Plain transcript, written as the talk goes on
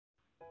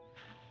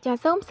ចា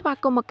សូមស្វា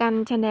គមន៍មកកាន់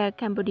Channel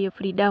Cambodia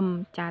Freedom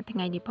ចាថ្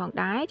ងៃនេះផង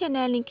ដែរ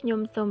Channel នេះខ្ញុំ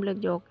សូមលើក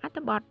យកអត្ថ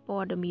បទព័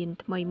ត៌មាន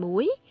ថ្មីមួ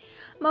យ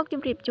មកជ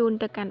ម្រាបជូន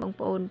ទៅកាន់បង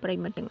ប្អូនប្រិយ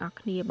មិត្តទាំងអស់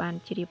គ្នាបាន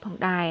ជ្រាបផង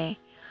ដែរ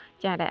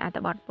ចាដែលអត្ថ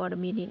បទព័ត៌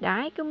មាននេះដែ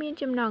រគឺមាន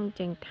ចំណង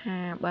ជើងថា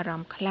បារ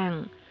ម្ភខ្លាំង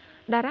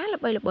តារា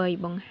ល្បីៗ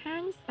បង្ហា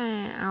ញសា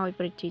រឲ្យ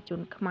ប្រជាជ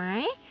នខ្មែ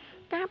រ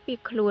ការពារ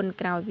ខ្លួន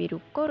ក្រោយវីរុ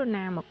សកូវីដ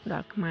 -19 មកដ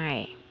ល់ខ្មែរ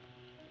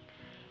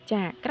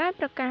ចាក្រោយ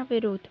ប្រកាសវី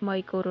រុសថ្មី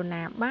កូវីដ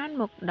 -19 បាន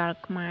មកដល់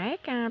ខ្មែរ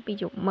កាលពី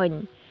យប់មិញ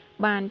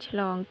បានឆ្ល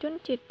ងជន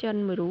ជាតិចិន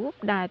មួយរូប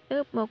ដែលទៅ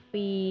មក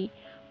ពី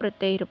ប្រ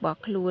ទេសរបស់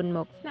ខ្លួនម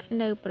កស្នាក់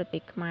នៅប្រទេ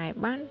សខ្មែរ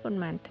បានប៉ុន្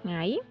មានថ្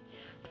ងៃ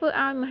ធ្វើ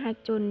ឲ្យមហា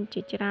ជន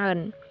ជាច្រើន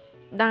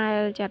ដែល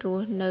ចារ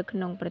ស់នៅក្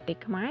នុងប្រទេស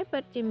ខ្មែរពិ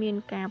តជាមាន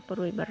ការព្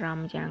រួយបារ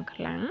ម្ភយ៉ាង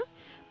ខ្លាំង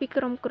ពី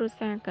ក្រុមគ្រួ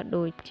សារក៏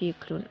ដូចជា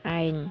ខ្លួន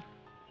ឯង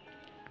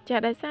ចា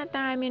ដោយសារ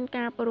តែមាន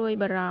ការព្រួយ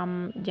បារម្ភ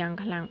យ៉ាង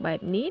ខ្លាំងបែប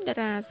នេះតា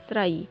រាស្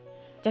រី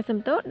ចាសំ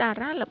ទោសតា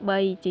រាល្បី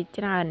ជា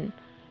ច្រើន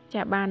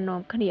ចាបាន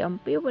នាំគ្នាអំ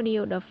ពាវនា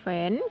វដល់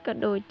fan ក៏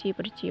ដូចជា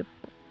ប្រ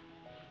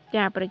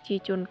ជា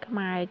ជនខ្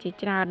មែរជា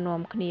ច្រើន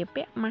នាំគ្នា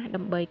ពាក់ម៉ាស់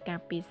ដើម្បីការ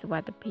ពារសុវ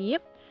ត្ថិភាព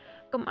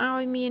កុំឲ្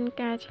យមាន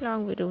ការឆ្លង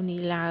វីរុសនេះ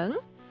ឡើង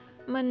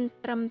មិន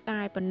ត្រឹមតែ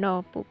ប៉ុណ្ណោះ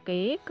ពួក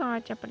គេក៏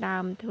ចាប់ផ្ដើ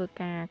មធ្វើ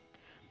ការ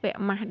ពាក់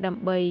ម៉ាស់ដើ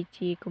ម្បី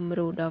ជាគំ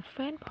រូដល់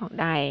fan ផង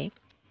ដែរ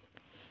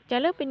ចា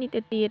លើពីនេះ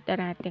ទៅទៀតតា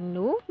រាទាំង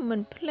នោះមិ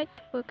នភ្លេច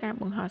ធ្វើការ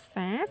បង្ហោះ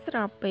សារស្រ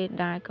បពេល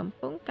ដែលកំ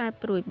ពុងតែ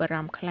ព្រួយបារ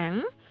ម្ភខ្លាំង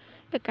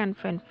ទៅកាន់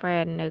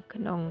fan នៅ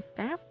ក្នុង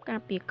ការ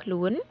ពារខ្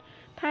លួន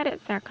ថែរ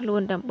ក្សាខ្លួ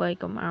នដើម្បី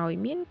កុំឲ្យ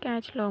មានការ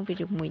ឆ្លងវី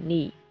រុសមួយ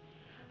នេះ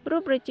ព្រោះ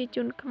ប្រជាជ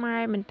នខ្មែ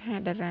រមិនថា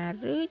តារា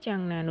ឬយ៉ា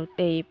ងណានោះ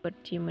ទេពិត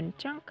ជាមិន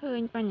ចង់ឃើ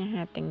ញបញ្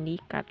ហាទាំងនេះ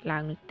កើតឡើ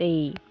ងនោះទេ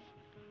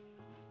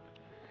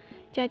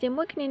ចាជា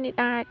មួយគ្នានេះ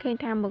ដែរឃើញ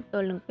ថាមកទ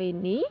ល់នឹងពេល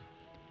នេះ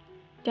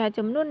ចា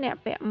ចំនួនអ្នក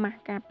ពាក់ម៉ាស់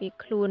ការពារ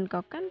ខ្លួន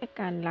ក៏កាន់តែ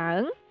កើនឡើ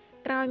ង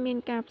ក្រោយមាន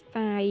ការផ្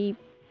សាយ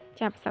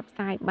ផ្សព្វផ្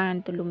សាយបាន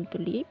ទូលំទូ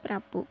លាយប្រា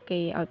ប់ពួកគេ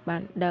ឲ្យបា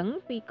នដឹង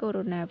ពីកូ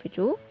វីដ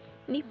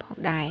 -19 នេះផង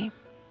ដែរ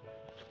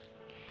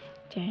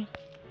ចា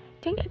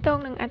ចឹងតើតើ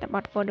នឹងអត្ថប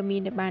ទព័ត៌មា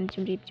នដែលបានជ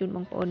ម្រាបជូនប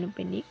ងប្អូននៅ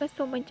ពេលនេះក៏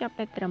សូមបញ្ចប់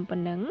តែត្រឹមប៉ុ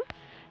ណ្ណឹង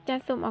ចា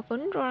សូមអរគុ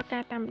ណរាល់កា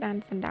រតាមដាន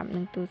ស្ដាប់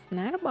និងទស្ស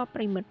នារបស់ប្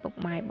រិយមិត្តពុក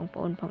ម៉ែបងប្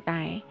អូនផង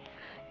ដែរ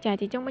ចា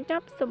ជាចុងបញ្ច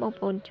ប់សូមបង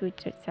ប្អូនជួយ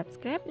ចុច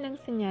Subscribe និង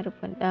សញ្ញារូប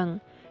កណ្ដឹង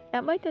ដើ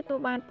ម្បីទទួល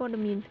បានព័ត៌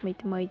មានថ្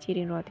មីៗជា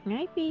រៀងរាល់ថ្ងៃ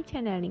ពី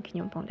Channel នេះខ្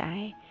ញុំផងដែ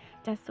រ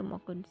ចាសូមអ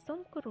រគុណសូម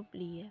គោរព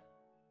លា